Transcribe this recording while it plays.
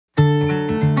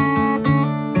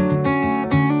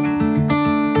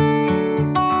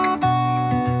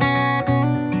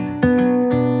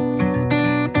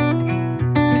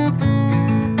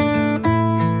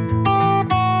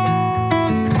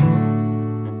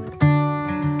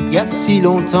y a si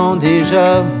longtemps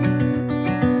déjà.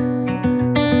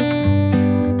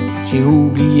 J'ai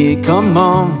oublié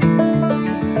comment.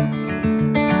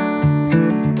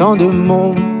 Tant de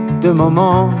mots, de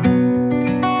moments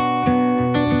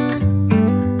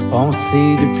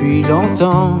pensés depuis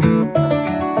longtemps.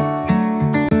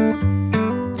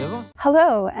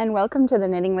 Hello and welcome to the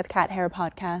Knitting with Cat Hair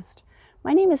podcast.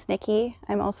 My name is Nikki.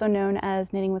 I'm also known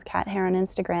as Knitting with Cat Hair on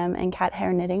Instagram and Cat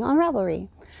Hair Knitting on Ravelry.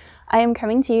 I am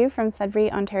coming to you from Sudbury,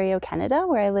 Ontario, Canada,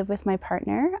 where I live with my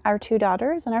partner, our 2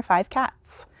 daughters, and our 5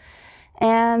 cats.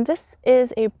 And this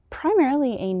is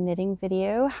primarily a knitting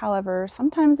video. However,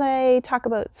 sometimes I talk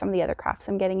about some of the other crafts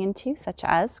I'm getting into, such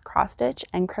as cross stitch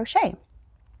and crochet.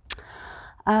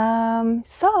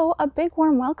 So a big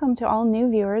warm welcome to all new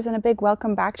viewers and a big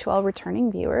welcome back to all returning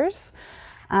viewers.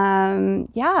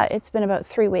 Yeah, it's been about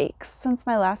 3 weeks since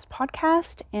my last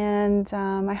podcast, and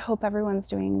I hope everyone's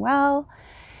doing well.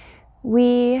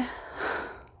 We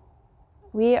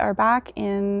are back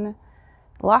in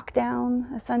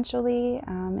lockdown, essentially.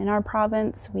 In our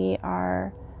province, we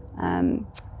are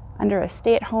under a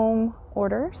stay-at-home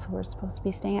order, so we're supposed to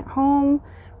be staying at home.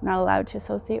 We're not allowed to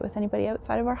associate with anybody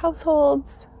outside of our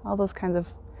households, all those kinds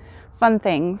of fun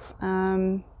things.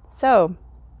 So,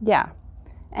 yeah.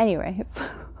 Anyways,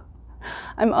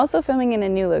 I'm also filming in a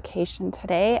new location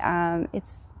today.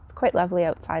 It's quite lovely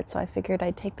outside, so I figured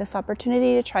I'd take this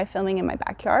opportunity to try filming in my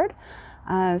backyard.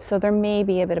 So there may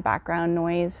be a bit of background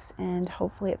noise, and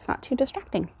hopefully it's not too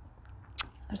distracting.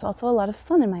 There's also a lot of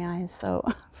sun in my eyes, so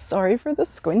sorry for the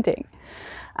squinting.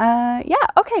 Yeah,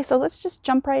 okay, so let's just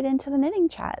jump right into the knitting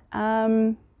chat.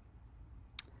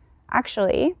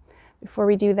 Actually, before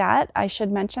we do that, I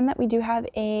should mention that we do have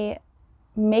a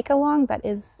make-along that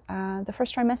is, the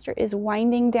first trimester is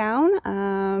winding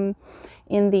down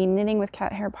in the Knitting with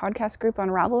Cat Hair podcast group on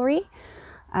Ravelry.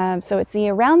 So it's the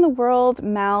Around the World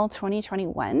MAL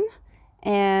 2021.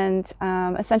 And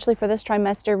essentially for this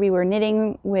trimester, we were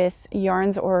knitting with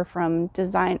yarns or from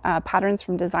patterns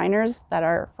from designers that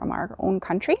are from our own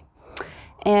country.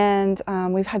 And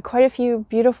we've had quite a few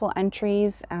beautiful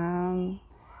entries.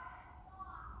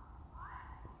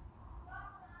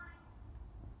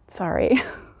 Sorry.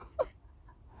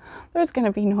 There's going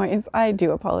to be noise. I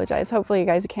do apologize. Hopefully you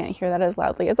guys can't hear that as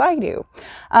loudly as I do.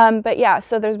 But yeah,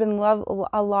 so there's been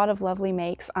a lot of lovely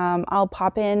makes. I'll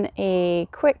pop in a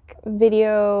quick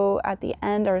video at the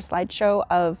end, or a slideshow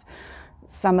of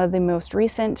some of the most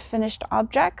recent finished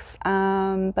objects.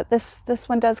 But this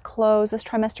one does close. This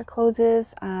trimester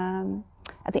closes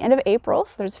at the end of April.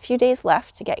 So there's a few days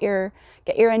left to get your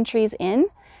entries in.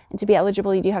 And to be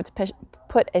eligible, you do have to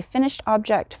put a finished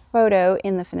object photo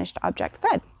in the finished object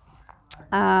thread.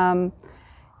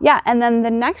 Yeah, and then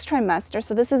the next trimester,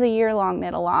 so this is a year-long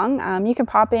knit along. You can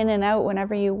pop in and out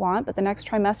whenever you want, but the next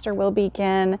trimester will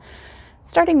begin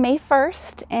starting May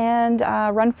 1st and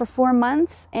run for 4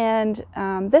 months. And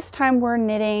this time we're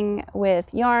knitting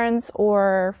with yarns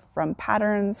or from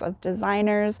patterns of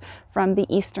designers from the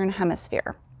Eastern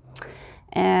Hemisphere.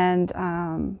 And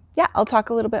yeah, I'll talk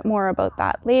a little bit more about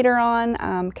that later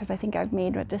on because I think I've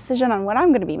made a decision on what I'm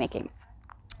going to be making.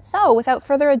 So without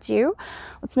further ado,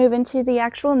 let's move into the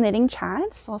actual knitting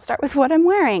chat. So I'll start with what I'm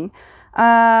wearing.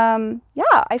 Yeah,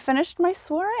 I finished my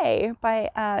Soiree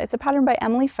by, it's a pattern by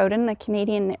Emily Foden, a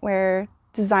Canadian knitwear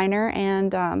designer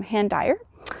and hand dyer.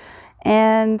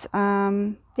 And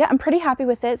yeah, I'm pretty happy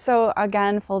with it. So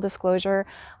again, full disclosure,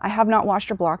 I have not washed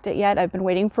or blocked it yet. I've been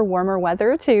waiting for warmer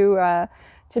weather to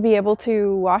be able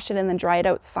to wash it and then dry it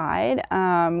outside.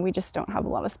 We just don't have a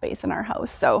lot of space in our house.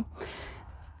 So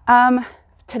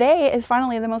today is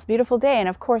finally the most beautiful day, and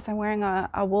of course I'm wearing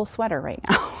a wool sweater right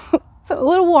now. So a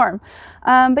little warm,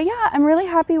 but yeah, I'm really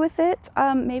happy with it.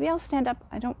 Maybe I'll stand up.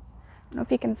 I don't know if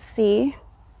you can see,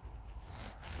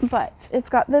 but it's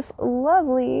got this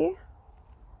lovely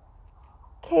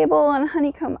cable and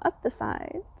honeycomb up the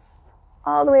sides,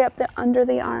 all the way up under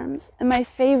the arms, and my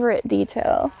favorite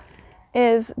detail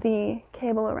is the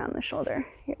cable around the shoulder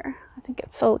here. I think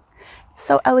it's so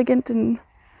elegant and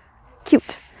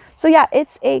cute. So yeah,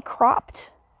 it's a cropped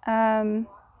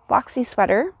boxy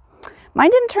sweater. Mine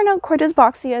didn't turn out quite as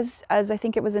boxy as I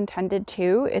think it was intended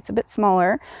to. It's a bit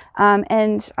smaller.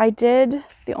 And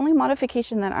the only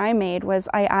modification that I made was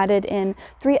I added in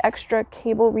 3 extra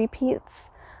cable repeats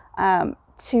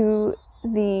to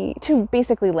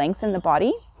basically lengthen the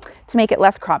body to make it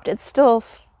less cropped. It's still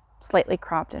slightly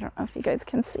cropped. I don't know if you guys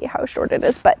can see how short it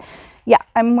is, but yeah,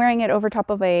 I'm wearing it over top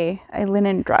of a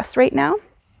linen dress right now,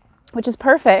 which is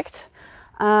perfect.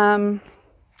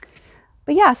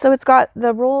 But yeah, so it's got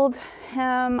the rolled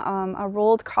hem, a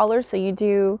rolled collar, so you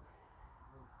do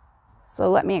So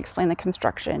let me explain the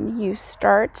construction. You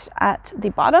start at the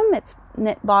bottom, it's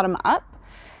knit bottom up.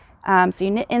 So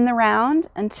you knit in the round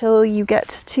until you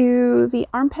get to the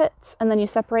armpits, and then you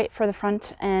separate for the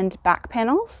front and back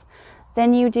panels.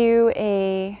 Then you do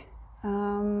a,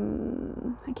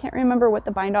 I can't remember what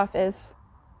the bind off is.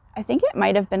 I think it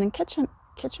might have been in Kitchener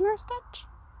stitch.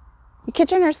 You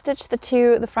Kitchener stitch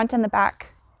the front and the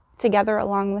back together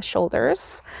along the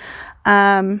shoulders.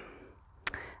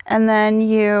 And then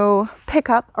you pick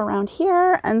up around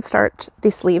here and start the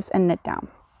sleeves and knit down.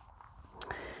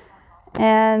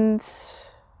 And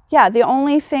yeah, the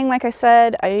only thing, like I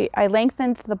said, I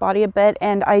lengthened the body a bit,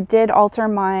 and I did alter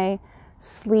my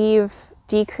sleeve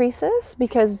decreases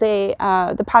because the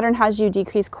pattern has you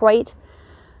decrease quite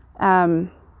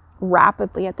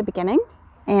rapidly at the beginning.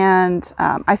 And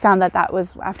I found that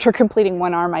was, after completing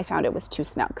one arm, I found it was too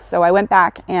snug. So I went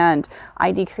back and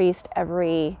I decreased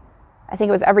I think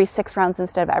it was every 6 rounds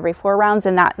instead of every 4 rounds,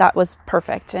 and that was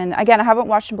perfect. And again, I haven't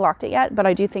washed and blocked it yet, but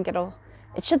I do think it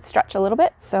should stretch a little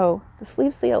bit. So the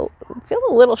sleeves feel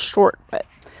a little short, but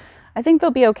I think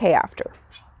they'll be okay after.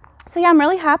 So yeah, I'm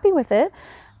really happy with it.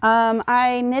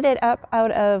 I knit it up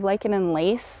out of Lichen and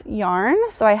lace yarn.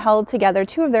 So I held together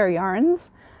 2 of their yarns,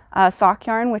 sock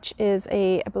yarn, which is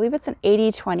I believe it's an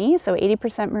 80-20, so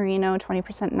 80% merino,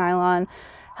 20% nylon,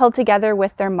 held together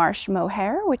with their Marsh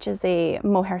Mohair, which is a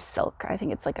mohair silk. I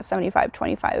think it's like a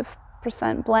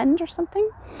 75-25% blend or something.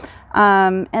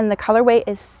 And the colorway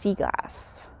is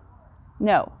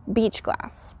beach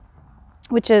glass,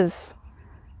 which is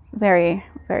very,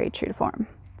 very true to form.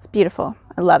 It's beautiful.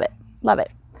 I love it. Love it.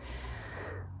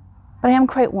 But I am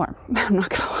quite warm. I'm not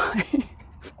gonna lie.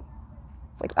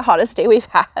 It's like the hottest day we've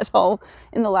had all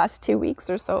in the last 2 weeks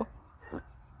or so.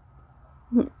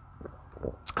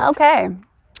 Okay.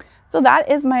 So that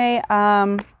is my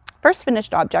first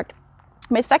finished object.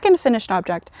 My second finished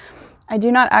object, I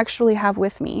do not actually have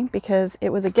with me because it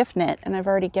was a gift knit and I've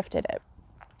already gifted it.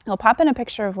 I'll pop in a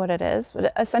picture of what it is,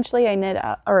 but essentially I knit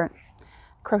or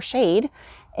crocheted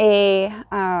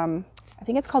I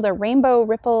think it's called a rainbow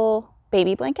ripple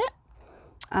baby blanket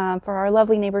for our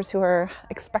lovely neighbors who are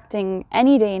expecting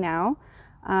any day now.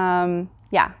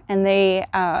 Yeah, and they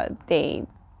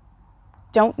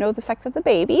don't know the sex of the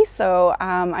baby, so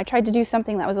I tried to do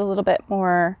something that was a little bit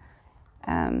more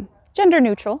gender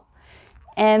neutral,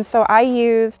 and so I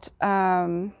used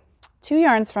 2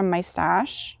 yarns from my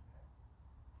stash,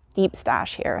 deep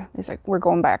stash here. We're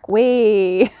going back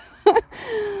way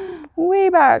way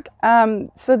back.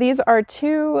 So these are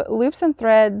 2 loops and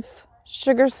threads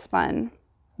Sugarspun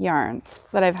yarns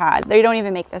that I've had. They don't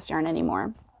even make this yarn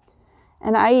anymore,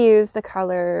 and I used the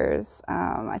colors,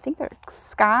 I think they're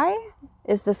Sky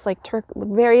is this like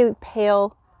very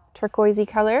pale turquoisey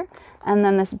color, and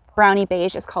then this brownie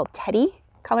beige is called Teddy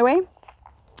colorway.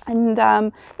 And yeah,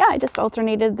 I just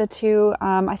alternated the 2.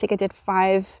 I think I did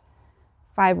 5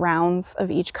 rounds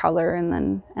of each color, and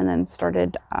then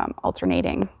started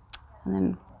alternating, and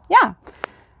then yeah.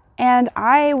 And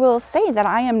I will say that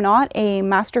I am not a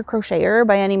master crocheter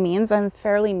by any means. I'm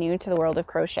fairly new to the world of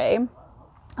crochet,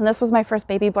 and this was my first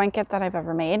baby blanket that I've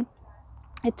ever made.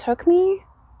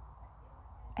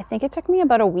 I think it took me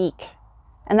about a week,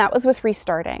 and that was with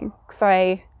restarting. So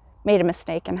I made a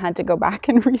mistake and had to go back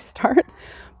and restart.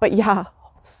 But yeah,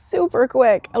 super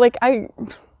quick. Like I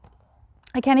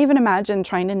can't even imagine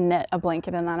trying to knit a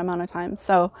blanket in that amount of time.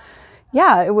 So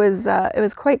yeah, it was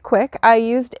quite quick. I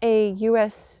used a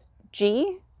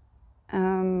USG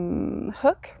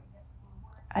hook.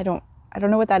 I don't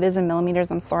know what that is in millimeters.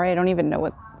 I'm sorry. I don't even know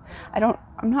what.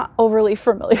 I'm not overly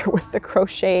familiar with the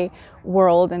crochet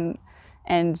world and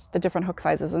the different hook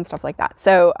sizes and stuff like that.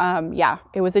 So yeah,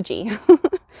 it was a G.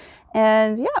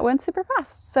 And yeah, it went super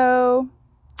fast. So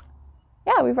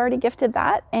yeah, we've already gifted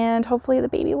that, and hopefully the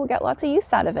baby will get lots of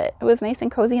use out of it. It was nice and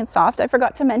cozy and soft. I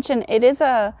forgot to mention, it is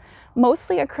a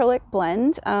mostly acrylic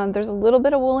blend. There's a little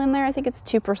bit of wool in there. I think it's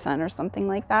 2% or something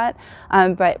like that.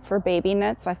 But for baby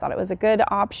knits, I thought it was a good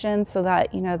option so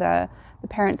that, you know, the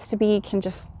parents-to-be can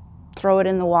just throw it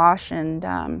in the wash and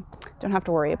don't have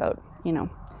to worry about, you know,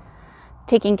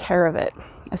 taking care of it,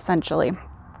 essentially.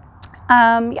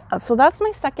 Yeah, so that's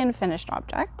my second finished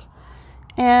object.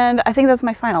 And I think that's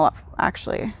my final,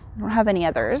 actually. I don't have any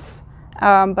others.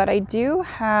 But I do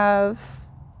have,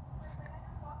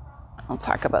 I'll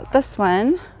talk about this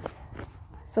one.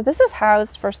 So this is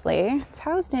housed, firstly, it's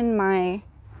housed in my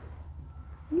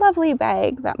lovely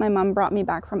bag that my mom brought me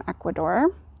back from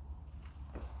Ecuador.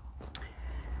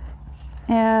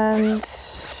 And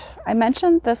I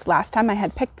mentioned this last time I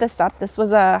had picked this up. This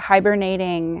was a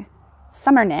hibernating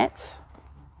summer knit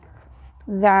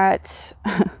that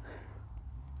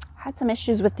had some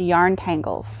issues with the yarn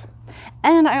tangles.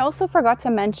 And I also forgot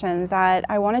to mention that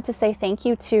I wanted to say thank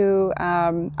you to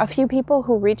a few people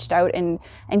who reached out and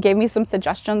gave me some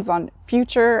suggestions on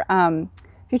future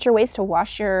ways to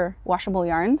wash your washable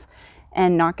yarns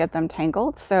and not get them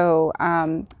tangled. So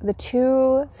the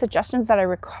two suggestions that I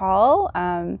recall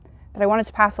that I wanted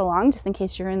to pass along, just in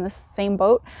case you're in the same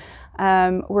boat,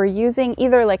 we're using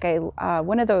either like a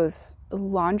one of those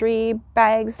laundry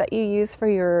bags that you use for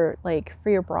your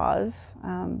bras,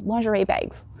 lingerie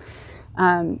bags.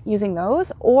 Using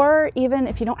those, or even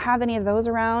if you don't have any of those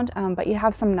around, but you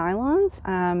have some nylons,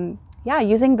 yeah,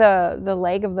 using the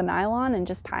leg of the nylon and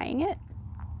just tying it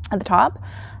at the top,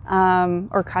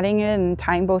 or cutting it and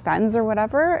tying both ends or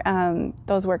whatever,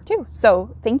 those work too.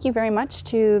 So thank you very much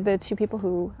to the two people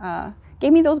who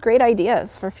gave me those great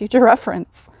ideas for future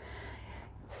reference.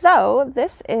 So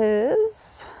this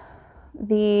is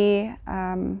the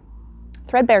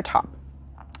Threadbare top.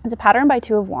 It's a pattern by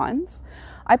Two of Wands.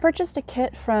 I purchased a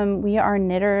kit from We Are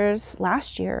Knitters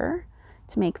last year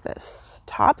to make this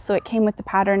top. So it came with the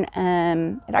pattern,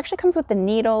 and it actually comes with the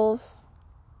needles.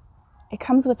 It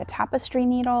comes with a tapestry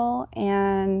needle,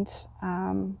 and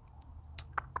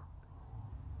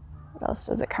what else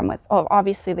does it come with? Oh,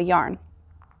 obviously the yarn.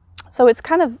 So it's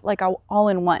kind of like all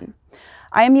in one.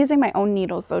 I am using my own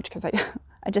needles though, because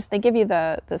they give you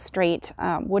the straight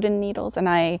wooden needles, and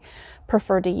I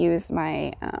prefer to use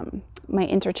my my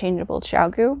interchangeable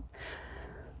Xiaogu.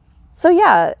 So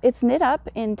yeah, it's knit up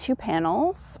in 2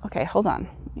 panels. Okay, hold on.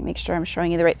 Let me make sure I'm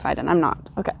showing you the right side, and I'm not.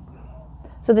 Okay.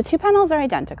 So the 2 panels are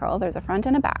identical. There's a front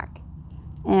and a back,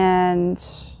 and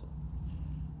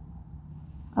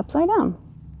upside down.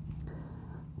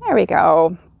 There we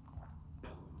go.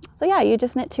 So yeah, you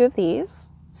just knit 2 of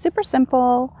these. Super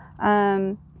simple.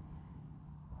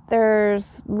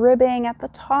 There's ribbing at the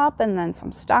top, and then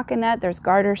some stockinette. There's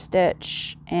garter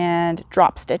stitch and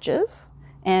drop stitches.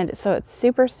 And so it's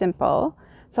super simple.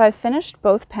 So I've finished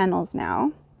both panels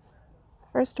now.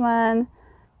 First one,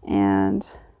 and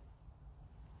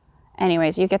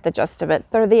anyways, you get the gist of it.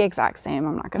 They're the exact same.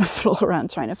 I'm not going to fiddle around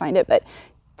trying to find it, but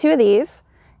 2 of these.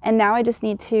 And now I just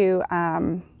need to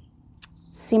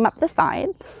seam up the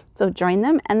sides. So join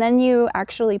them, and then you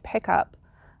actually pick up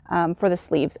for the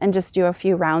sleeves and just do a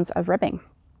few rounds of ribbing,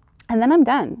 and then I'm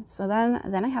done. So then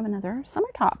I have another summer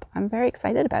top. I'm very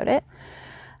excited about it.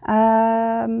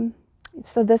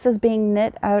 So this is being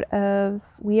knit out of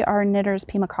We Are Knitters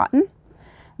Pima cotton.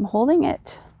 I'm holding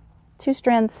it 2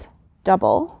 strands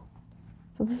double.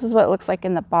 So this is what it looks like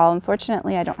in the ball.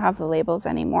 Unfortunately, I don't have the labels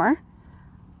anymore.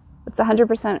 It's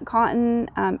 100% cotton.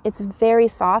 It's very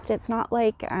soft. It's not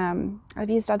like I've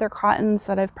used other cottons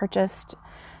that I've purchased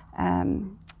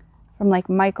from like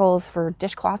Michael's for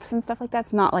dishcloths and stuff like that.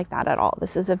 It's not like that at all.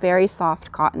 This is a very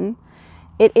soft cotton.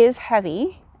 It is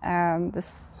heavy.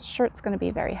 This shirt's going to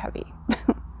be very heavy.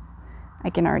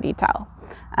 I can already tell.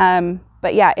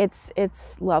 But yeah,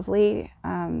 it's lovely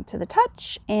to the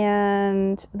touch,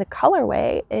 and the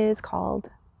colorway is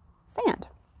called Sand.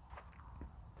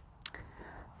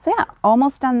 So yeah,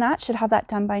 almost done that. Should have that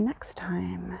done by next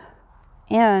time.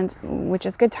 And which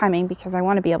is good timing because I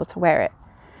want to be able to wear it.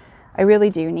 I really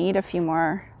do need a few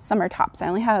more summer tops. I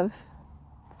only have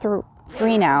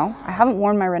 3 now. I haven't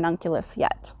worn my ranunculus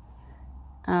yet.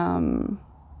 I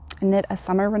knit a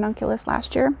summer ranunculus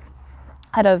last year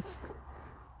out of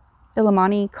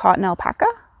Illimani cotton alpaca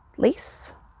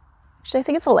lace. Actually, I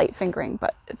think it's a light fingering,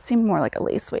 but it seemed more like a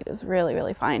lace weight. It's really,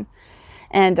 really fine.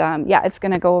 And yeah, it's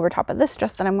going to go over top of this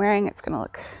dress that I'm wearing. It's going to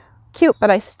look cute,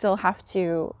 but I still have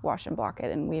to wash and block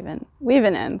it and weave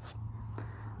in ends.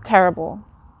 Terrible.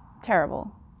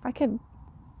 Terrible.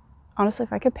 Honestly,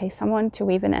 if I could pay someone to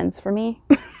weave in ends for me,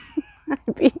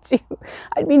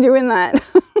 I'd be doing that.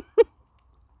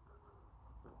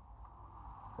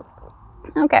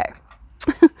 Okay.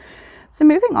 So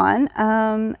moving on,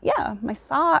 yeah, my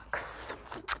socks.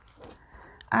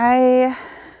 I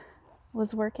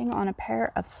was working on a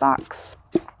pair of socks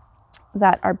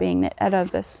that are being knit out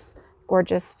of this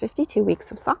gorgeous 52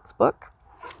 Weeks of Socks book.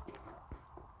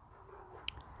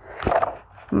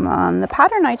 The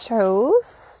pattern I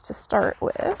chose to start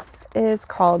with is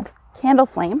called Candle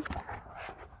Flame.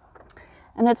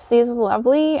 And it's these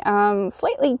lovely,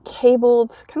 slightly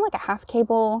cabled, kind of like a half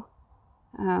cable,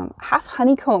 half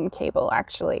honeycomb cable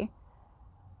actually,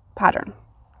 pattern.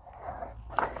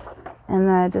 And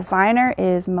the designer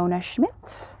is Mona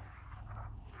Schmidt.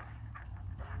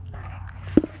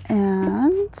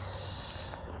 And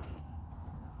it's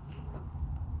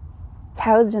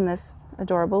housed in this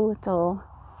adorable little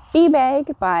bee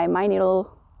bag by My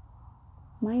Needle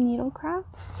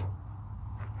Crafts,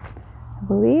 I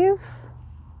believe.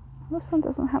 This one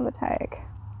doesn't have a tag.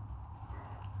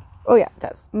 Oh yeah, it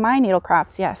does. My Needle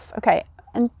Crafts, yes. Okay,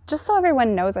 and just so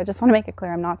everyone knows, I just want to make it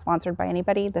clear I'm not sponsored by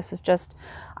anybody. This is just,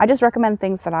 I just recommend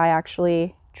things that I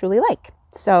actually truly like.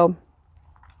 So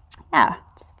yeah,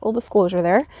 just full disclosure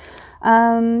there.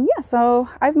 Yeah, so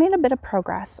I've made a bit of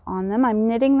progress on them. I'm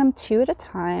knitting them 2 at a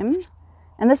time.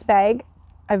 And this bag,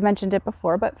 I've mentioned it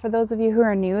before, but for those of you who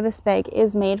are new, this bag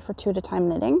is made for 2 at a time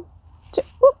knitting.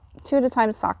 2 at a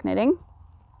time sock knitting.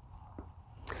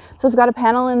 So it's got a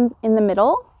panel in the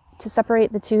middle to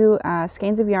separate the 2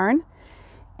 skeins of yarn.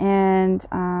 And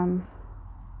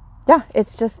yeah,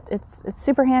 it's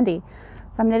super handy.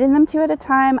 So I'm knitting them 2 at a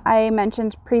time. I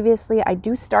mentioned previously, I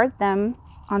do start them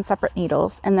on separate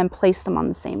needles and then place them on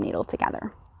the same needle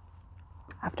together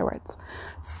afterwards.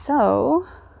 So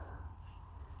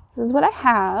this is what I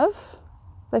have.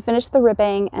 So I finished the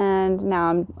ribbing and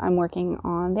now I'm working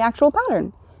on the actual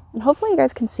pattern. And hopefully you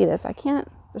guys can see this. I can't,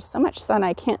 there's so much sun,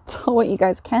 I can't tell what you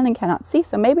guys can and cannot see.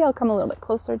 So maybe I'll come a little bit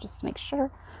closer just to make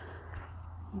sure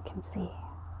you can see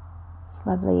this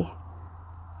lovely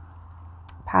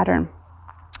pattern.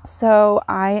 So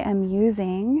I am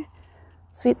using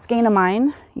Sweet Skein of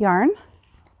Mine yarn.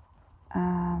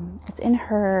 It's in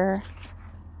her,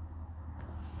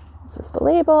 this is the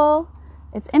label.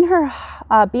 It's in her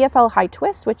BFL High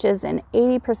Twist, which is an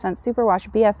 80% superwash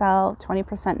BFL,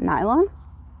 20% nylon.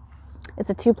 It's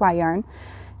a 2-ply yarn,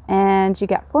 and you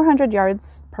get 400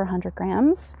 yards per 100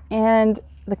 grams. And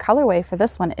the colorway for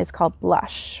this one is called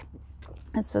Blush.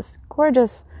 It's this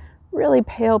gorgeous, really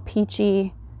pale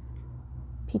peachy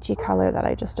color that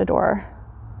I just adore.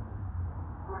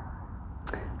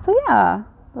 So yeah,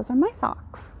 those are my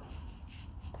socks.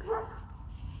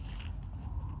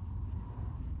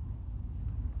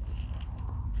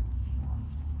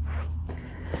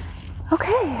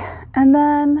 Okay, and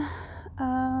then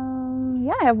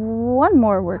yeah, I have one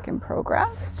more work in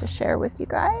progress to share with you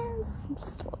guys. I'm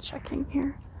still checking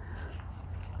here.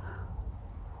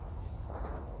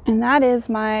 And that is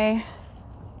my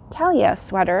Telja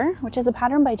sweater, which is a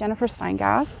pattern by Jennifer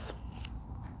Steingass.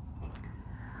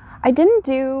 I didn't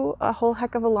do a whole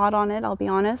heck of a lot on it, I'll be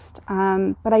honest,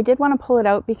 but I did want to pull it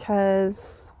out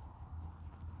because,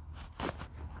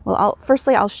 well,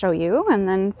 firstly I'll show you, and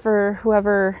then for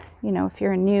whoever, you know, if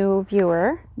you're a new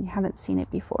viewer, you haven't seen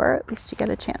it before, at least you get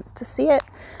a chance to see it.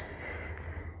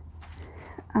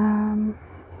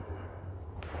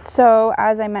 So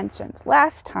as I mentioned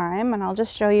last time, and I'll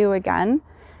just show you again,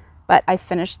 but I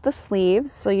finished the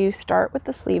sleeves. So you start with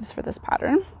the sleeves for this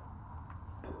pattern.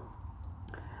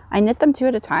 I knit them 2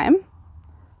 at a time.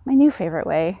 My new favorite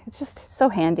way. It's just so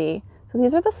handy. So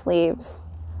these are the sleeves.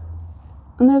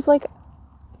 And there's like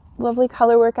lovely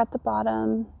color work at the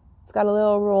bottom. It's got a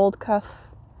little rolled cuff.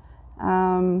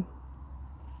 Yeah.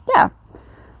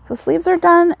 So sleeves are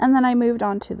done, and then I moved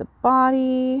on to the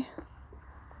body.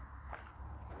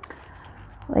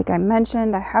 Like I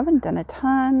mentioned, I haven't done a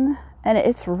ton, and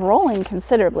it's rolling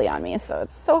considerably on me, so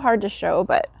it's so hard to show,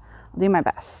 but I'll do my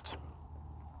best.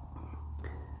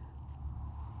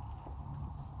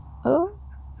 Oh,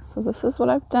 so this is what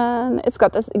I've done. It's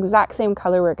got this exact same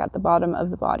color work at the bottom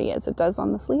of the body as it does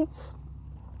on the sleeves.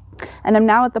 And I'm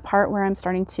now at the part where I'm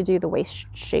starting to do the waist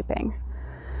shaping.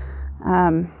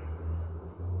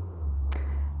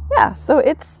 Yeah, so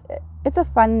it's a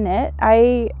fun knit.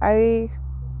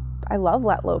 I love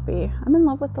Lettlopi. I'm in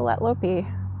love with the Lettlopi.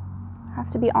 I have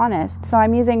to be honest. So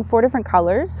I'm using 4 different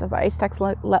colors of Istex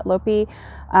Lettlopi.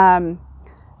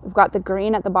 We've got the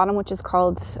green at the bottom, which is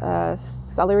called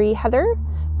Celery Heather.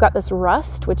 We've got this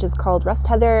rust, which is called Rust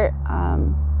Heather.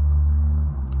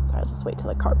 Sorry, I'll just wait till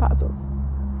the car passes.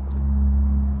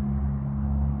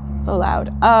 It's so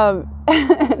loud.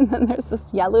 And then there's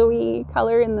this yellowy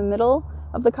color in the middle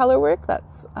of the color work.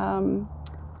 That's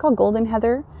it's called Golden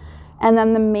Heather. And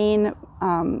then the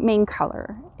main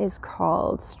color is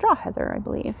called Straw Heather, I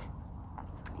believe.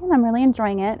 And I'm really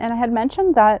enjoying it. And I had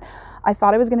mentioned that I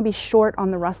thought I was going to be short on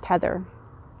the Rust Heather.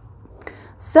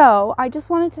 So I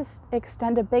just wanted to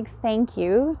extend a big thank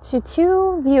you to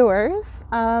 2 viewers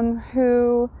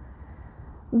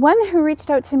one who reached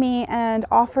out to me and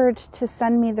offered to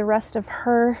send me the rest of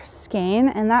her skein,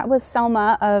 and that was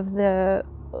Selma of the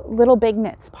Little Big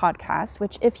Knits podcast,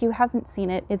 which if you haven't seen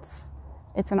it, it's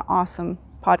an awesome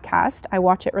podcast. I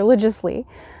watch it religiously.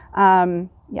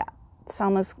 Yeah,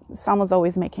 Selma's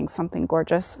always making something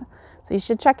gorgeous, so you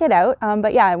should check it out.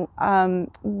 But yeah,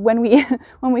 when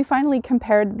we finally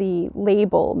compared the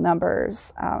label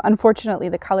numbers, unfortunately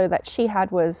the color that she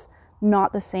had was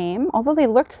not the same, although they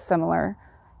looked similar.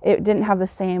 It didn't have the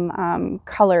same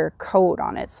color code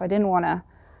on it, so I didn't want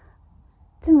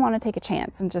to take a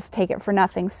chance and just take it for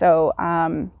nothing. So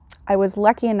I was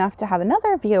lucky enough to have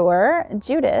another viewer,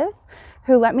 Judith,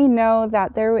 who let me know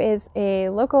that there is a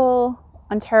local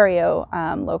Ontario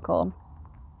local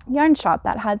yarn shop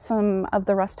that had some of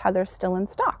the rust heather still in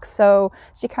stock. So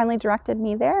she kindly directed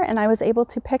me there, and I was able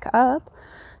to pick up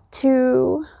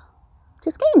two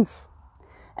skeins.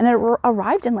 And it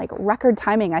arrived in like record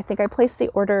timing. I think I placed the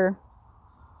order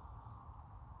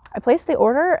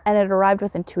and it arrived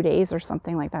within 2 days or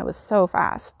something like that. It was so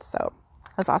fast. So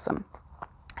that was awesome.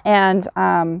 And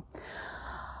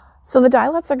so the dye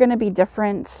lots are going to be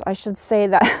different. I should say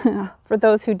that for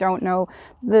those who don't know,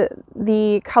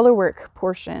 the color work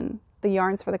portion, the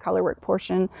yarns for the color work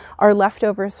portion are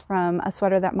leftovers from a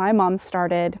sweater that my mom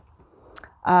started.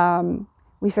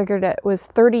 We figured it was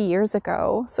 30 years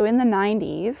ago. So in the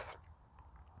 90s, is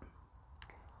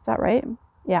that right?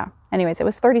 Yeah. Anyways, it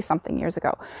was 30 something years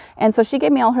ago. And so she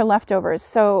gave me all her leftovers.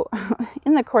 So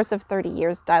in the course of 30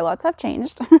 years, dye lots have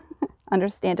changed.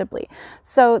 Understandably.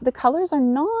 So the colors are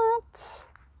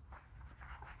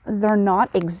they're not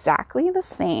exactly the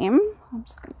same. I'm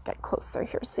just going to get closer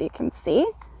here so you can see,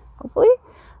 hopefully.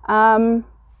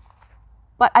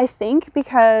 But I think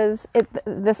because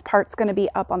this part's going to be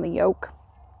up on the yoke,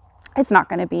 it's not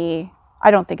going to be,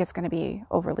 I don't think it's going to be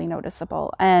overly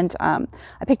noticeable. And I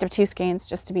picked up 2 skeins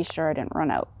just to be sure I didn't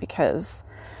run out because,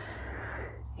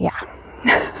 yeah,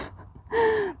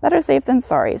 better safe than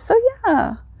sorry. So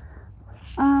yeah.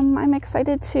 I'm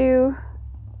excited to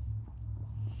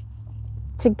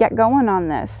get going on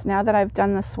this now that I've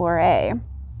done the soiree.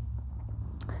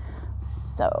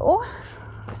 So,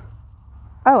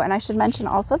 oh, and I should mention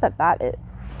also that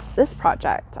this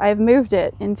project, I've moved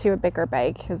it into a bigger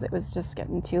bag because it was just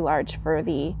getting too large for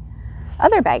the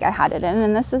other bag I had it in.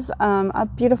 And this is a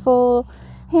beautiful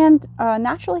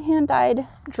naturally hand-dyed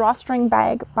drawstring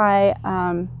bag by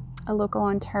a local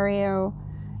Ontario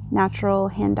natural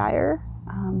hand dyer.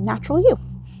 Natural You,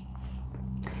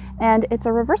 and it's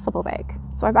a reversible bag,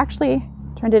 so I've actually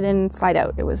turned it inside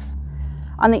out. It was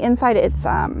on the inside, it's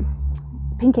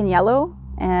pink and yellow,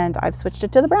 and I've switched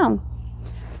it to the brown.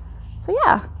 So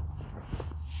yeah,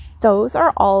 those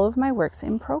are all of my works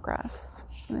in progress.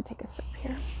 I'm just going to take a sip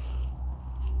here.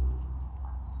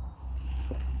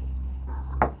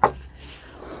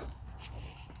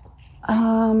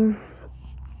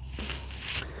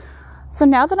 So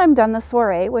now that I'm done the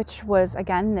soiree, which was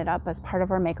again knit up as part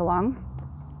of our make along,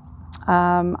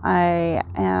 I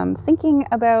am thinking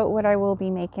about what I will be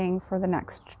making for the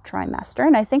next trimester.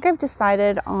 And I think I've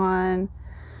decided on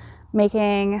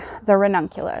making the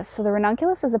ranunculus. So the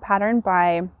ranunculus is a pattern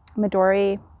by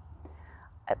Midori.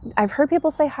 I've heard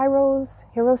people say Hirose.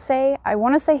 I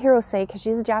want to say Hirose because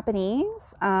she's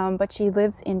Japanese, but she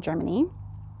lives in Germany.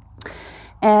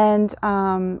 And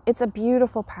it's a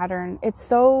beautiful pattern. It's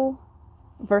so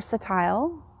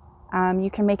versatile.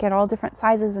 You can make it all different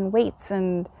sizes and weights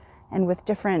and with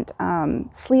different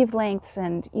sleeve lengths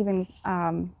and even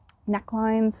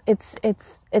necklines.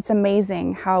 It's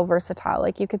amazing how versatile.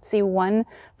 Like you could see one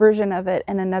version of it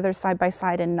and another side by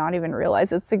side and not even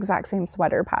realize it's the exact same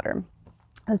sweater pattern.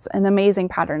 It's an amazing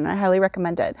pattern and I highly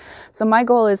recommend it. So my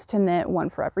goal is to knit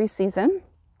one for every season.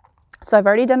 So I've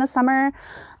already done a summer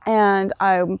and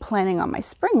I'm planning on my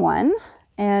spring one.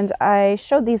 And I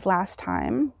showed these last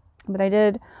time, but I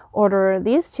did order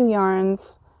these 2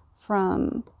 yarns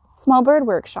from Small Bird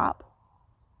Workshop.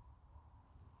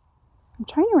 I'm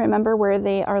trying to remember where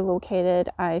they are located.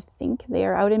 I think they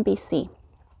are out in BC.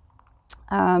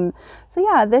 So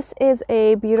yeah, this is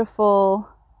a beautiful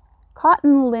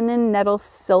cotton, linen, nettle,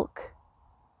 silk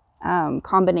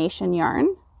combination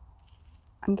yarn.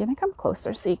 I'm gonna come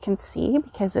closer so you can see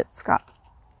because it's got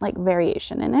like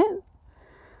variation in it.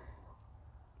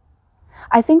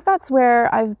 I think that's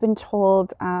where I've been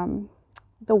told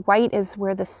the white is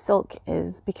where the silk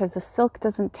is because the silk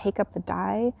doesn't take up the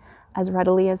dye as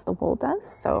readily as the wool does.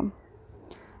 So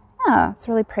yeah, it's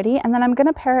really pretty. And then I'm going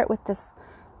to pair it with this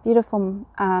beautiful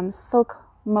silk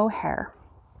mohair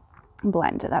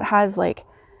blend that has like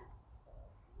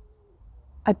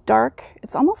a dark,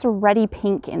 it's almost a reddy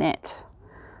pink in it.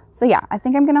 So yeah, I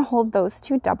think I'm going to hold those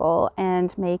 2 double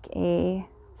and make a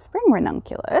spring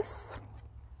ranunculus.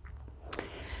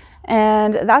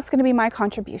 And that's going to be my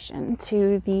contribution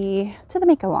to the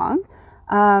make along.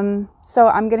 So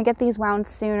I'm going to get these wound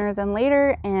sooner than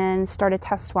later and start a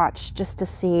test swatch just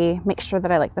to make sure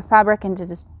that I like the fabric and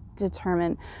to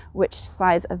determine which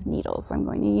size of needles I'm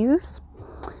going to use.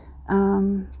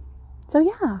 So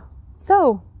yeah,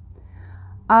 so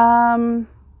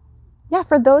yeah,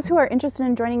 for those who are interested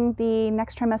in joining the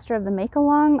next trimester of the Make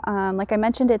Along, like I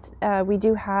mentioned, we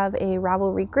do have a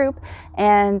Ravelry group,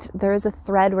 and there is a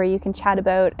thread where you can chat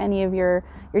about any of your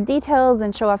details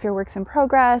and show off your works in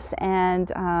progress, and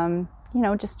you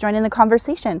know, just join in the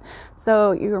conversation.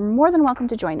 So you're more than welcome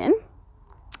to join in.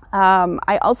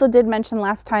 I also did mention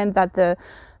last time that the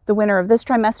winner of this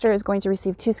trimester is going to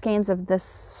receive 2 skeins of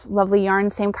this lovely yarn,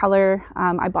 same color.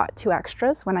 I bought 2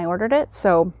 extras when I ordered it,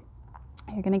 so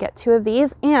you're going to get 2 of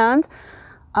these. And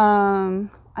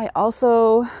I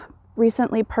also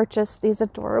recently purchased these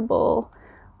adorable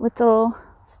little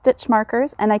stitch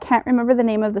markers, and I can't remember the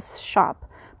name of this shop,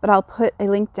 but I'll put a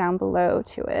link down below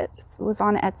to it. It was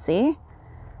on Etsy.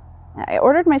 I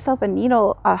ordered myself a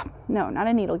needle, no, not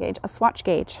a needle gauge, a swatch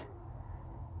gauge.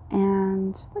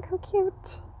 And look how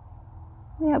cute.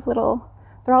 They have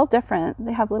they're all different.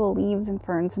 They have little leaves and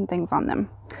ferns and things on them.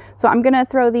 So I'm gonna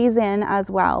throw these in as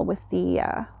well with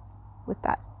with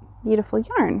that beautiful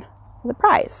yarn for the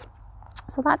prize.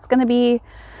 So that's gonna be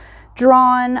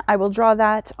drawn. I will draw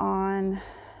that on,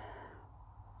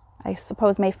 I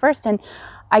suppose, May 1st, and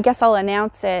I guess I'll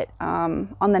announce it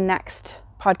on the next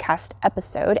podcast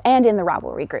episode and in the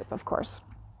Ravelry group, of course.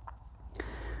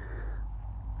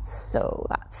 So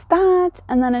that's that.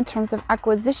 And then in terms of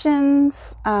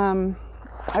acquisitions, I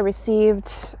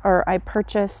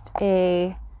purchased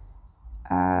a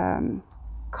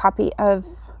copy of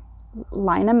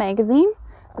Laine magazine.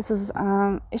 This is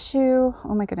issue,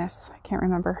 oh my goodness, I can't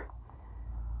remember.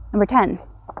 Number 10.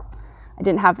 I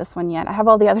didn't have this one yet. I have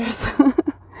all the others.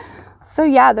 So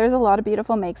yeah, there's a lot of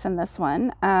beautiful makes in this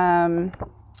one.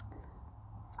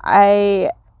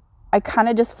 I kind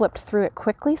of just flipped through it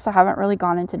quickly, so I haven't really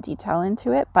gone into detail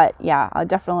into it, but yeah, I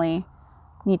definitely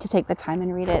need to take the time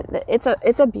and read it.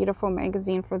 It's a beautiful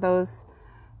magazine for those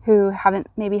who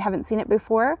maybe haven't seen it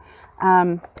before.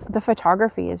 The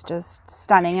photography is just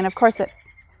stunning, and of course it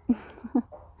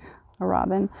a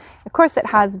robin. Of course it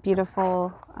has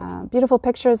beautiful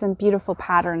pictures and beautiful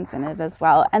patterns in it as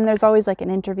well. And there's always like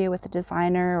an interview with the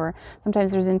designer, or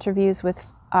sometimes there's interviews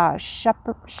with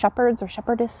shepherds or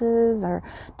shepherdesses or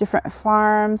different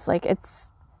farms. Like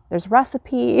there's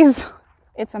recipes.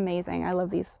 It's amazing. I love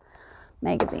these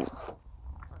magazines.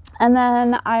 And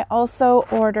then I also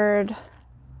ordered,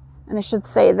 and I should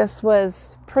say this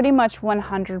was pretty much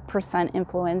 100%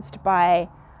 influenced by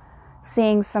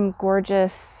seeing some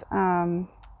gorgeous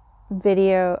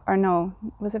video, or no,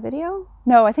 was it video?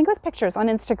 No, I think it was pictures on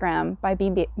Instagram by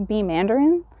B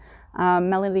Mandarin,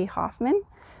 Melody Hoffman.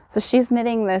 So she's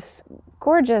knitting this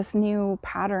gorgeous new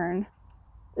pattern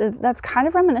that's kind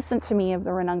of reminiscent to me of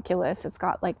the ranunculus. It's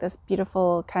got like this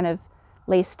beautiful kind of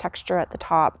lace texture at the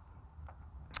top.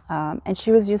 And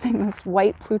she was using this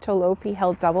white Lettlopi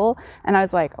held double, and I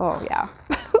was like, oh yeah.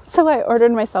 So I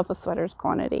ordered myself a sweater's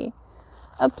quantity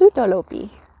of Lettlopi,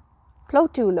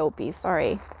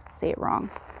 sorry, say it wrong.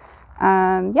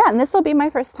 Yeah, and this will be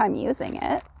my first time using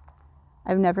it.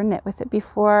 I've never knit with it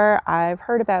before. I've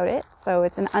heard about it. So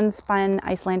it's an unspun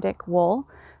Icelandic wool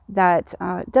that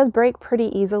does break pretty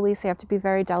easily, so you have to be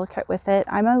very delicate with it.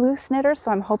 I'm a loose knitter,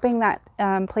 so I'm hoping that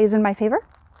plays in my favor.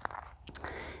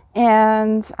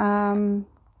 And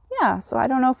yeah, so I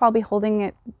don't know if I'll be holding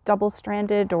it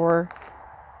double-stranded or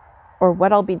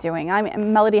what I'll be doing.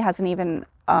 Melody hasn't even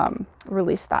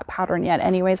released that pattern yet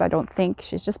anyways, I don't think.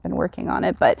 She's just been working on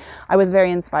it, but I was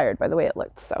very inspired by the way it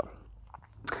looked. So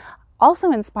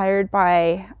also inspired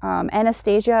by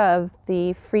Anastasia of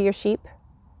the Free Your Sheep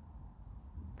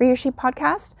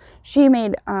podcast. She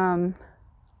made a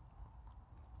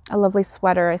lovely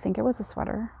sweater. I think it was a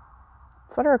sweater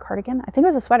or cardigan. I think it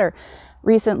was a sweater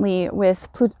recently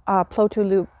with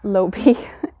Lettlopi,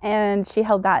 and she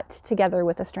held that together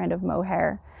with a strand of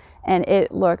mohair, and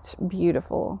it looked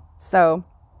beautiful. So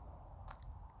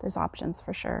there's options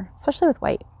for sure, especially with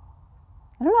white.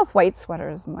 I don't know if white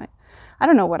sweaters might, I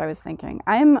don't know what I was thinking.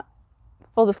 I'm,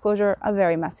 full disclosure, a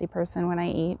very messy person when I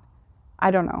eat.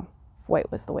 I don't know if white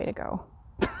was the way to go.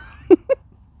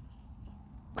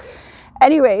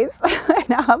 Anyways, I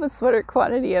now have a sweater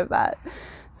quantity of that.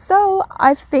 So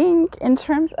I think in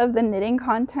terms of the knitting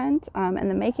content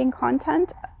and the making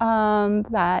content,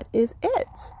 that is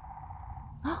it.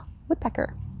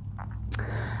 Woodpecker.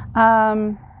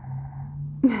 I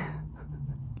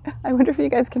wonder if you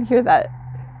guys can hear that.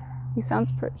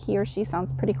 He or she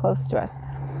sounds pretty close to us.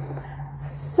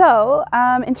 So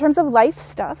in terms of life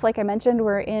stuff, like I mentioned,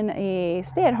 we're in a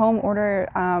stay-at-home order.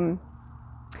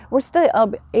 We're still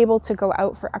able to go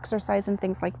out for exercise and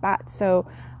things like that. So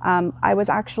I was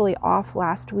actually off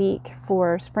last week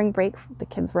for spring break. The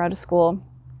kids were out of school.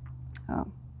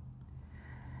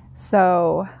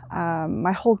 So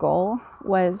my whole goal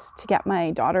was to get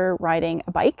my daughter riding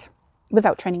a bike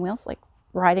without training wheels, like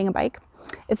riding a bike.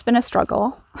 It's been a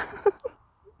struggle.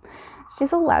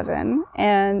 She's 11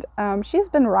 and she's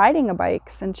been riding a bike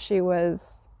since she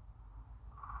was,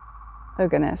 oh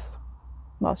goodness.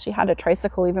 Well, she had a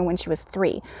tricycle even when she was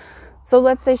 3. So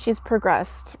let's say she's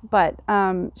progressed, but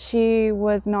she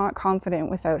was not confident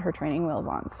without her training wheels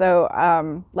on. So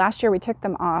last year we took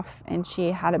them off and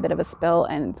she had a bit of a spill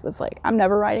and was like, I'm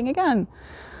never riding again.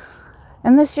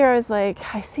 And this year I was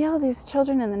like, I see all these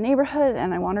children in the neighborhood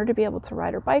and I want her to be able to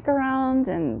ride her bike around,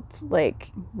 and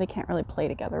like they can't really play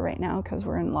together right now because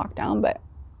we're in lockdown, but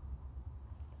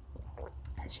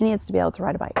she needs to be able to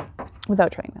ride a bike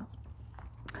without training wheels.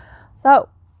 So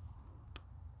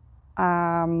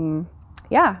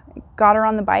yeah, got her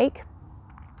on the bike,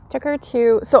 took her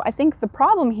to, so I think the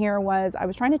problem here was I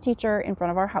was trying to teach her in front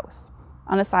of our house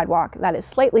on a sidewalk that is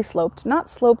slightly sloped, not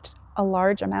sloped a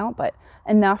large amount, but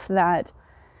enough that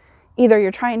either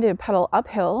you're trying to pedal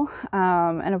uphill,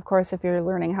 and of course if you're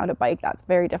learning how to bike that's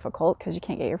very difficult because you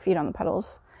can't get your feet on the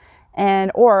pedals,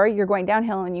 and or you're going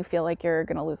downhill and you feel like you're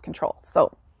going to lose control.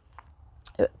 So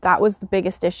that was the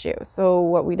biggest issue. So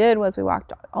what we did was we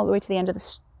walked all the way to the end of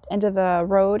the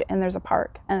road, and there's a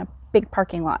park and a big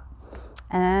parking lot,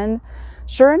 and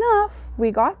sure enough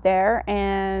we got there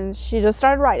and she just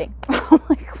started riding. I'm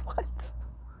like, what?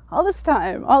 all this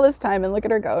time, and look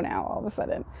at her go now all of a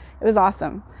sudden. It was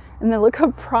awesome. And the look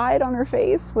of pride on her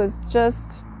face was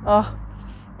just, oh,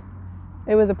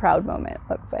 it was a proud moment,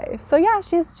 let's say. So yeah,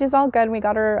 she's all good. We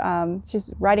got her,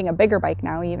 she's riding a bigger bike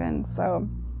now even, so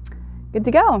good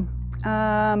to go.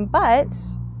 But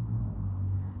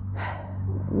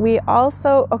we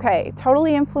also, okay,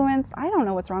 totally influenced. I don't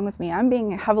know what's wrong with me. I'm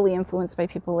being heavily influenced by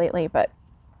people lately, but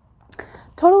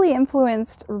totally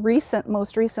influenced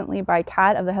most recently by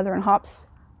Kat of the Heather and Hops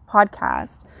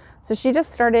podcast. So she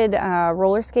just started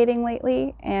roller skating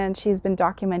lately, and she's been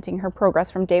documenting her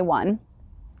progress from day one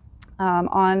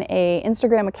on a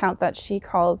Instagram account that she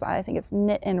calls, I think it's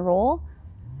Knit and Roll.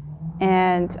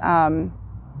 And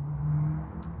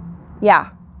yeah,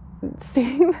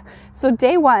 so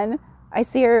day one, I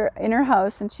see her in her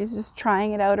house and she's just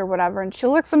trying it out or whatever, and she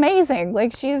looks amazing.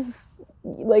 Like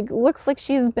looks like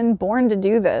she's been born to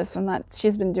do this, and that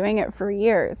she's been doing it for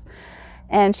years.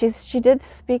 And she did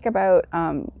speak about,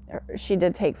 she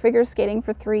did take figure skating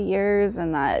for 3 years,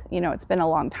 and that, you know, it's been a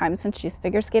long time since she's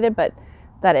figure skated, but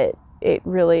that it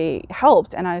really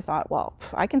helped. And I thought, well,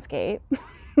 I can skate.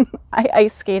 I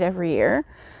ice skate every year.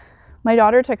 My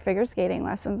daughter took figure skating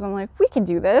lessons. I'm like, we can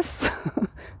do this.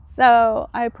 So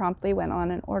I promptly went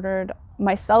on and ordered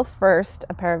myself first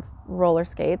a pair of roller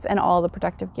skates and all the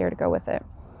protective gear to go with it.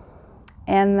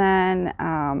 And then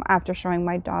after showing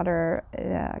my daughter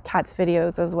Kat's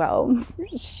videos as well,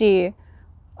 she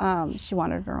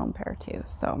wanted her own pair too.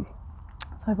 So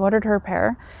I've ordered her a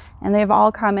pair, and they've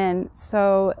all come in.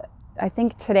 So I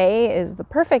think today is the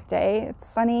perfect day. It's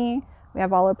sunny. We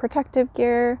have all our protective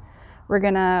gear. We're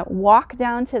gonna walk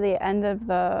down to the end of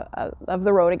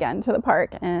the road again to the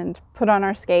park and put on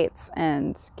our skates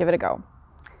and give it a go,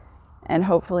 and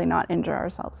hopefully not injure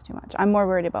ourselves too much. I'm more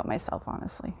worried about myself,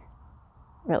 honestly.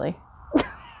 Really.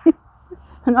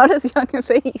 I'm not as young as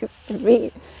I used to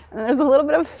be. And there's a little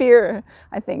bit of fear,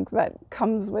 I think, that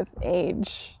comes with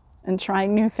age and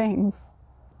trying new things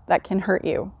that can hurt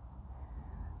you.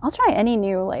 I'll try any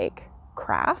new, like,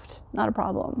 craft, not a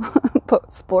problem.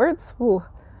 But sports, ooh.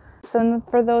 So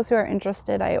for those who are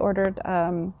interested, I ordered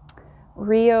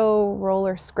Rio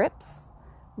roller scripts.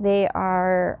 They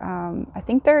are, I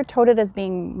think they're touted as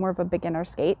being more of a beginner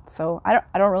skate. So I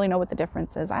don't really know what the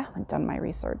difference is. I haven't done my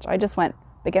research. I just went,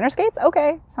 beginner skates?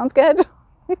 Okay, sounds good.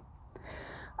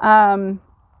 And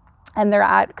they're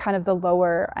at kind of the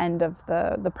lower end of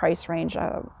the price range.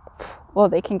 Well,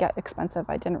 they can get expensive.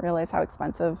 I didn't realize how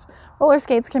expensive roller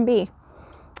skates can be.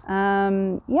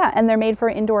 Yeah, and they're made for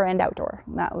indoor and outdoor.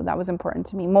 That was important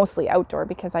to me, mostly outdoor,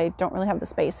 because I don't really have the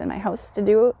space in my house to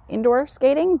do indoor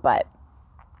skating, but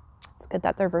it's good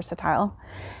that they're versatile.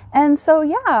 And so,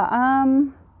 yeah,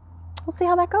 we'll see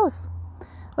how that goes.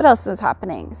 What else is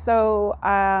happening? So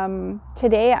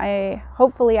today,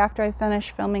 hopefully after I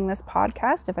finish filming this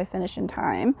podcast, if I finish in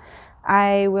time,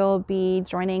 I will be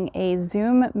joining a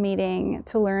Zoom meeting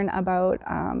to learn about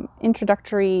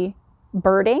introductory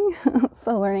birding.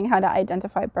 So learning how to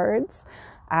identify birds.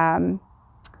 Yeah,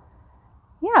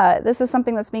 this is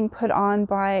something that's being put on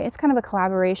by, it's kind of a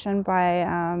collaboration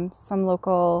by some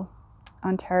local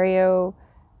Ontario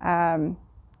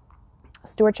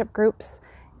stewardship groups,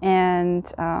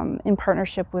 and in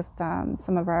partnership with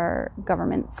some of our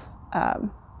governments,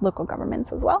 local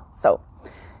governments as well. So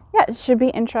yeah, it should be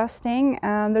interesting.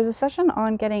 There's a session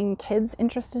on getting kids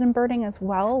interested in birding as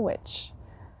well, which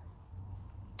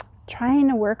trying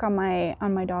to work on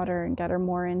my daughter and get her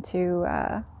more into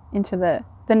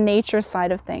the nature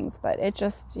side of things. But it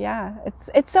just, yeah,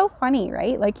 it's so funny,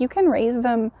 right? Like you can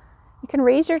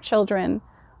raise your children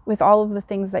with all of the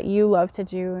things that you love to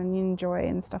do and you enjoy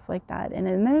and stuff like that.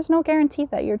 And there's no guarantee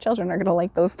that your children are going to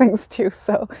like those things too.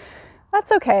 So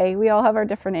that's okay. We all have our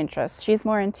different interests. She's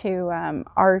more into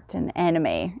art and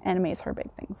anime. Anime is her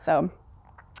big thing. So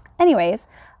anyways,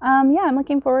 yeah, I'm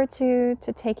looking forward to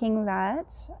taking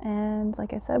that. And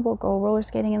like I said, we'll go roller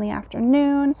skating in the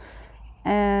afternoon.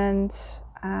 And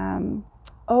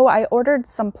oh, I ordered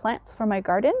some plants for my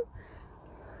garden.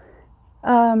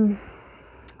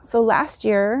 So last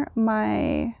year,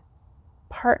 my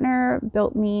partner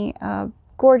built me a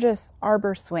gorgeous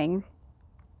arbor swing.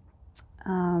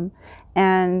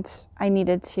 And I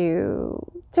needed to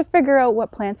figure out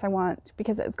what plants I want,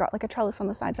 because it's got like a trellis on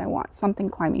the sides. I want something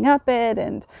climbing up it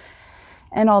and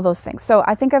all those things. So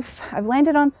I think I've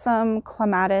landed on some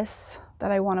clematis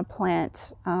that I want to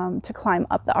plant to climb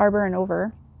up the arbor and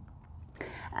over.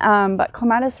 But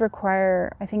clematis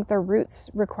I think their roots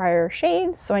require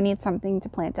shade, so I need something to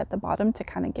plant at the bottom to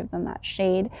kind of give them that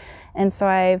shade. And so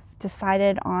I've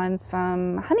decided on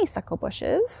some honeysuckle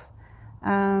bushes.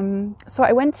 So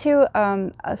I went to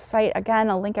a site,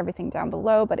 again, I'll link everything down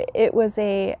below, but it was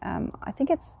I think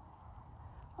it's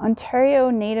Ontario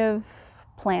Native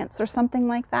Plants or something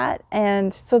like that.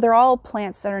 And so they're all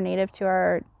plants that are native to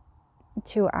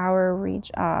our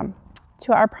region,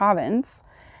 to our province,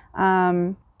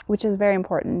 which is very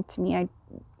important to me. I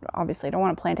obviously don't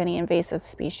want to plant any invasive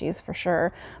species for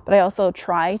sure, but I also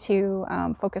try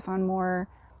to focus on more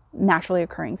naturally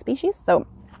occurring species. So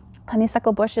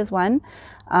honeysuckle bush is one.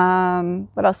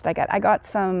 What else did I get? I got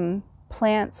some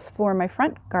plants for my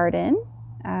front garden.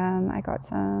 I got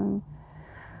some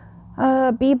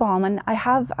bee balm, and I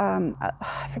have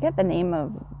I forget the name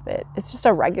of it. It's just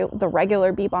the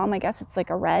regular bee balm. I guess it's like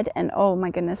a red, and oh my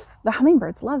goodness, the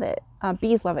hummingbirds love it.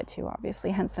 Bees love it too,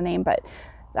 obviously, hence the name. But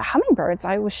the hummingbirds,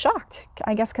 I was shocked.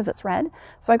 I guess because it's red.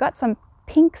 So I got some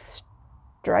pink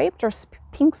striped or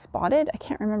pink spotted. I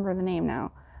can't remember the name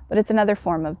now. But it's another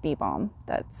form of bee balm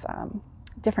that's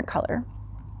different color.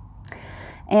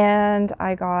 And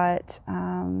I got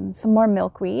some more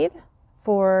milkweed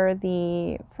for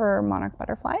monarch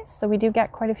butterflies. So we do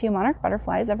get quite a few monarch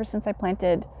butterflies ever since I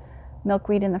planted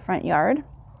milkweed in the front yard.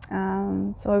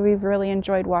 So we've really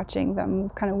enjoyed watching them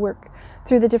kind of work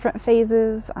through the different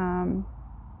phases.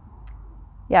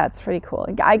 Yeah, it's pretty cool.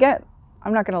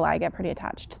 I'm not gonna lie, I get pretty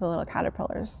attached to the little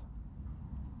caterpillars.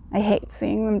 I hate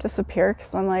seeing them disappear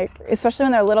because I'm like, especially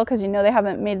when they're little, because you know they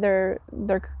haven't made their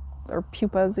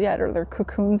pupas yet or their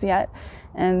cocoons yet,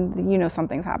 and you know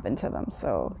something's happened to them.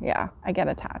 So yeah, I get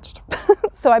attached.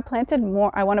 So I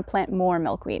want to plant more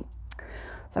milkweed.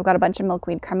 So I've got a bunch of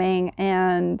milkweed coming,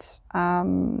 and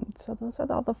so those are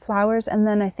all the flowers. And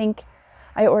then I think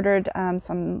I ordered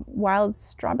some wild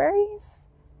strawberries.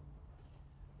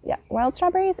 Yeah, wild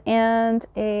strawberries and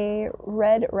a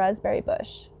red raspberry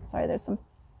bush. Sorry, there's some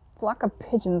flock of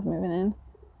pigeons moving in. You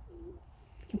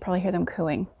can probably hear them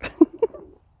cooing.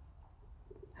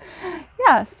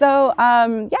 Yeah, so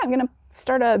yeah, I'm gonna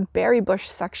start a berry bush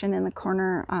section in the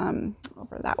corner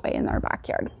over that way in our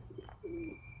backyard.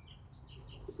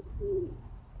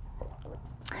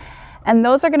 And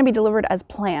those are going to be delivered as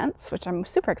plants, which I'm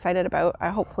super excited about.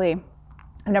 Hopefully,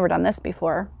 I've never done this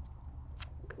before,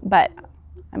 but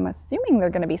I'm assuming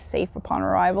they're going to be safe upon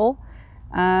arrival.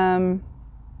 Yeah,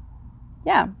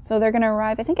 so they're going to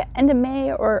arrive, I think, at end of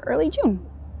May or early June.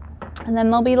 And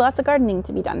then there'll be lots of gardening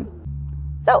to be done.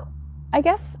 So I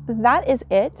guess that is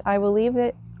it. I will leave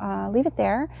it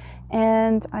there.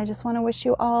 And I just want to wish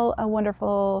you all a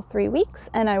wonderful 3 weeks,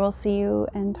 and I will see you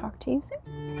and talk to you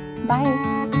soon. Bye.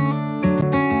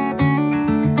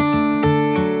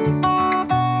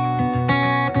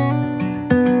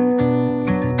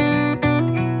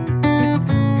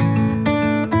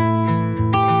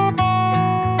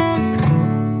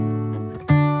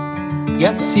 Il y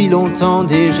a si longtemps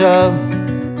déjà,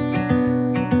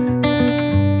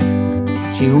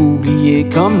 j'ai oublié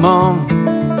comment